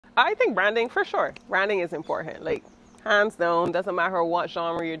I think branding, for sure. Branding is important. Like, hands down, doesn't matter what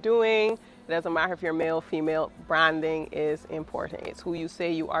genre you're doing. It doesn't matter if you're male, female. Branding is important. It's who you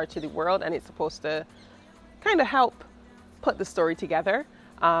say you are to the world, and it's supposed to kind of help put the story together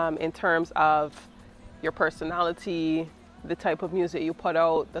in terms of your personality, the type of music you put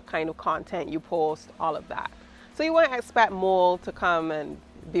out, the kind of content you post, all of that. So you wouldn't expect Mole to come and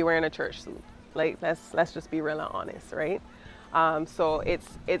be wearing a church suit. Like, let's just be real and honest, right? So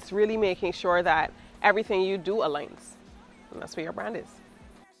it's really making sure that everything you do aligns, and that's what your brand is.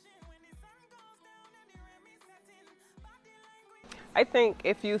 I think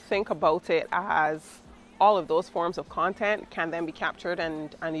if you think about it as all of those forms of content can then be captured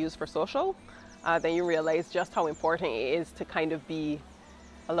and used for social, then you realize just how important it is to kind of be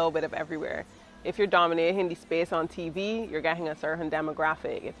a little bit of everywhere. If you're dominating the space on TV, you're getting a certain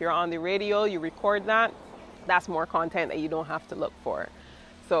demographic. If you're on the radio, you record that, that's more content that you don't have to look for.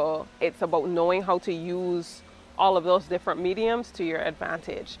 So it's about knowing how to use all of those different mediums to your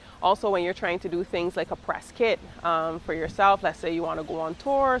advantage. Also, when you're trying to do things like a press kit for yourself, let's say you want to go on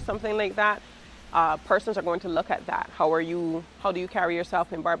tour or something like that, persons are going to look at that. How do you carry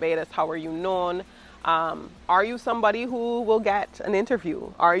yourself in Barbados? How are you known? Are you somebody who will get an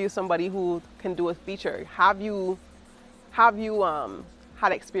interview? Are you somebody who can do a feature? Have you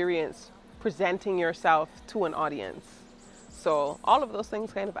had experience presenting yourself to an audience? So all of those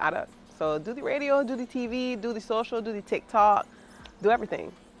things kind of add up. So do the radio, do the TV, do the social, do the TikTok, do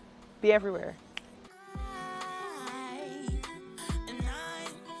everything. Be everywhere.